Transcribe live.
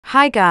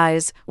Hi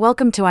guys,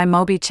 welcome to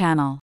iMobi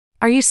channel.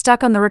 Are you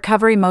stuck on the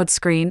recovery mode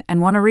screen and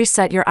want to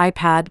reset your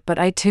iPad but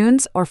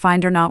iTunes or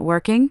Finder not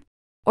working?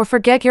 Or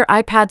forget your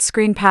iPad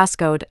screen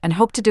passcode and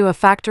hope to do a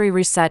factory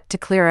reset to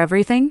clear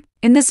everything?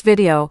 In this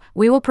video,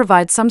 we will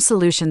provide some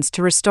solutions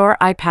to restore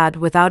iPad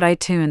without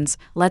iTunes.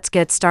 Let's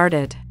get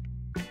started.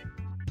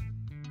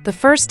 The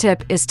first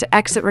tip is to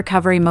exit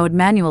recovery mode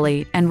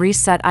manually and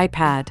reset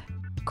iPad.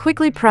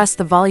 Quickly press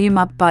the volume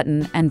up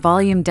button and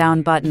volume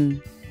down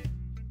button.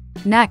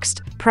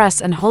 Next,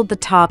 press and hold the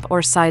top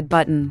or side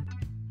button.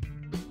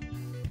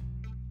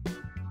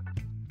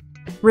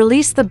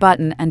 Release the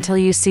button until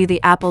you see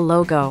the Apple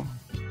logo.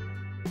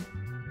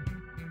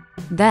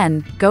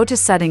 Then, go to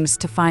Settings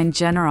to find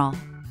General.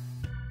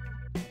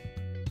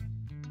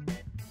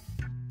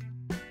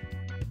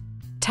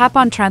 Tap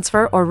on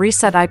Transfer or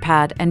Reset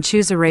iPad and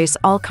choose Erase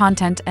all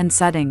content and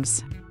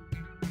settings.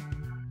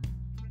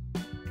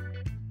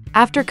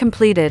 After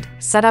completed,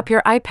 set up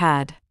your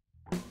iPad.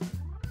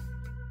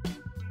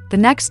 The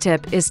next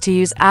tip is to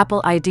use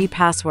Apple ID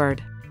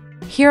password.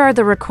 Here are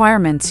the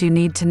requirements you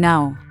need to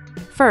know.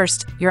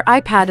 First, your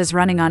iPad is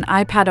running on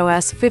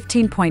iPadOS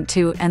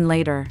 15.2 and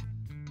later.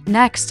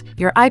 Next,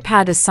 your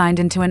iPad is signed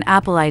into an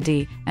Apple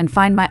ID and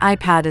Find My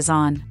iPad is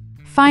on.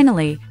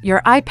 Finally, your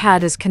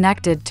iPad is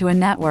connected to a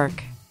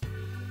network.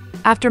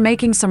 After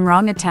making some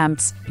wrong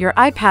attempts, your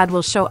iPad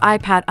will show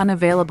iPad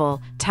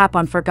unavailable. Tap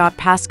on Forgot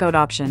Passcode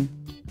option.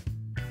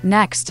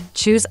 Next,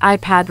 choose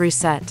iPad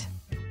Reset.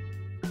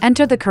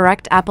 Enter the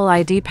correct Apple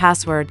ID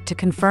password to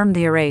confirm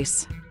the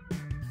erase.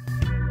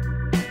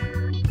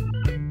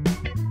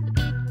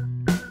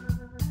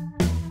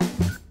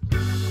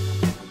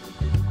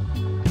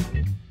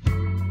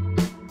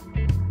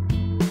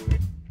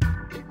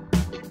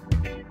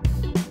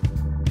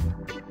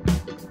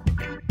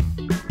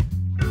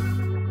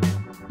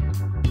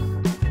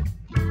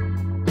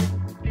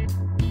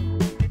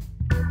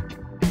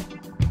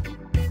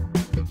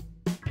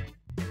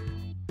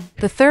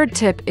 The third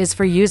tip is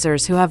for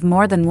users who have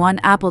more than one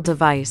Apple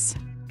device.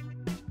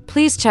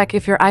 Please check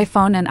if your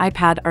iPhone and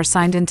iPad are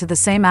signed into the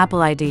same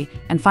Apple ID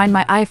and Find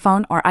My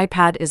iPhone or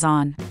iPad is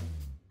on.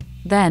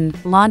 Then,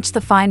 launch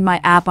the Find My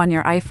app on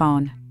your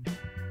iPhone.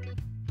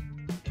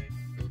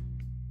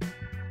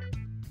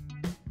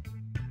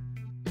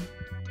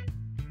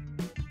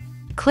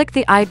 Click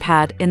the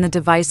iPad in the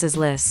Devices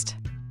list.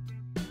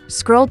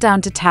 Scroll down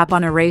to tap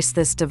on Erase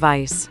this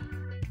device.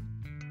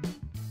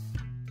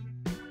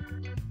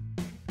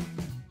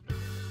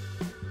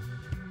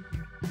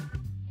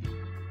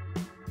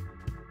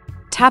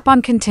 Tap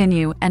on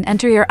Continue and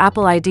enter your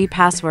Apple ID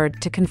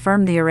password to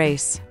confirm the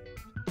erase.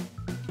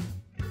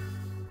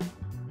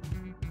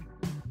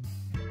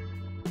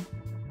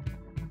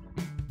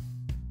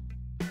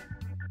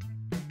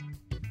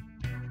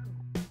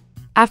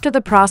 After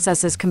the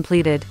process is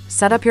completed,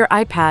 set up your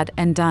iPad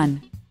and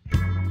done.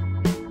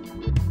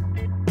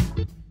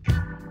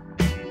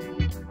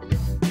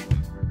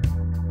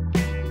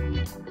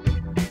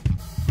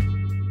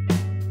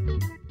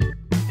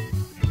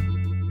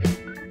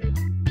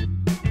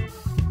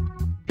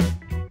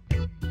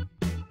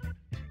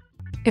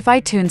 If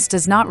iTunes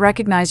does not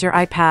recognize your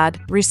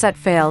iPad, reset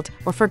failed,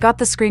 or forgot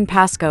the screen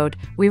passcode,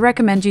 we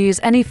recommend you use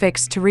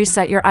AnyFix to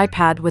reset your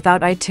iPad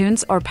without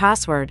iTunes or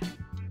password.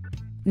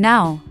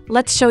 Now,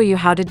 let's show you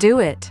how to do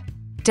it.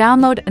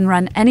 Download and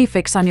run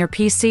AnyFix on your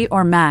PC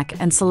or Mac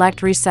and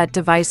select Reset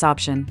Device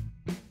option.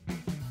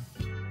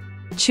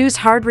 Choose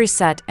Hard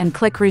Reset and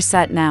click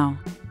Reset Now.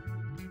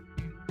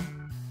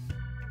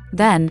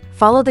 Then,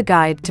 follow the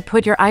guide to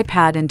put your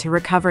iPad into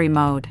recovery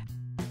mode.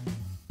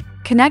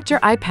 Connect your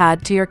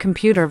iPad to your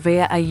computer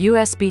via a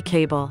USB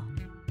cable.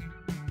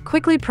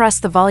 Quickly press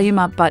the volume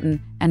up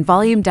button and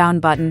volume down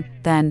button,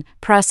 then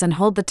press and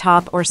hold the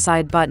top or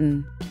side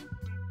button.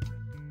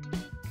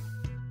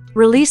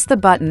 Release the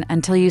button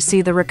until you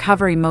see the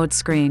recovery mode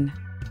screen.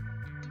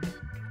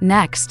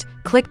 Next,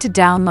 click to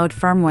download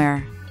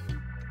firmware.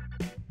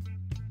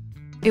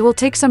 It will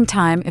take some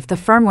time if the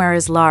firmware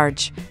is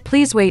large.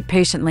 Please wait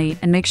patiently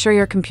and make sure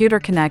your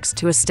computer connects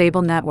to a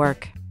stable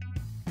network.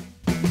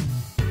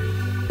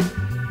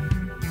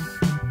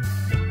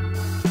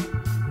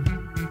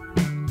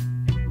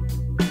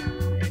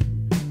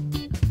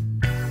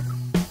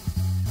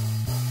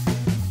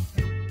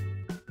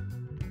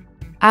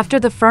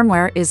 After the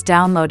firmware is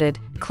downloaded,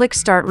 click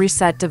Start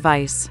Reset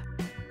Device.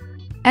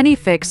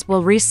 AnyFix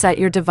will reset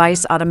your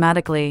device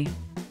automatically.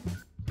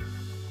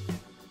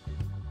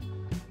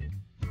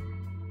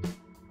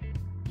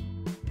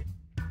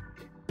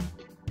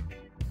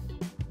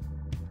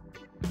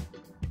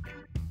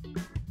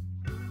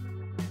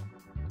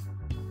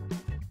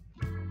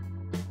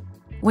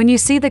 When you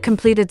see the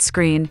completed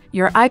screen,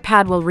 your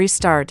iPad will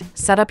restart.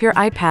 Set up your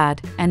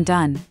iPad, and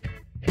done.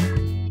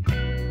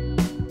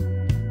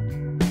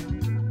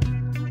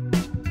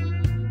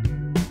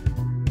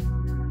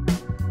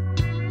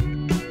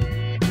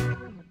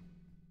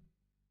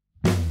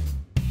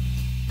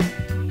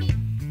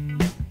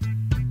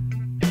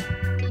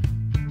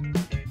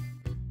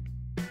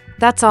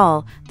 That's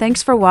all.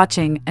 Thanks for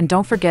watching, and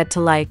don't forget to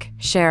like,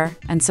 share,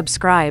 and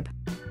subscribe.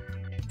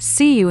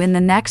 See you in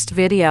the next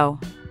video.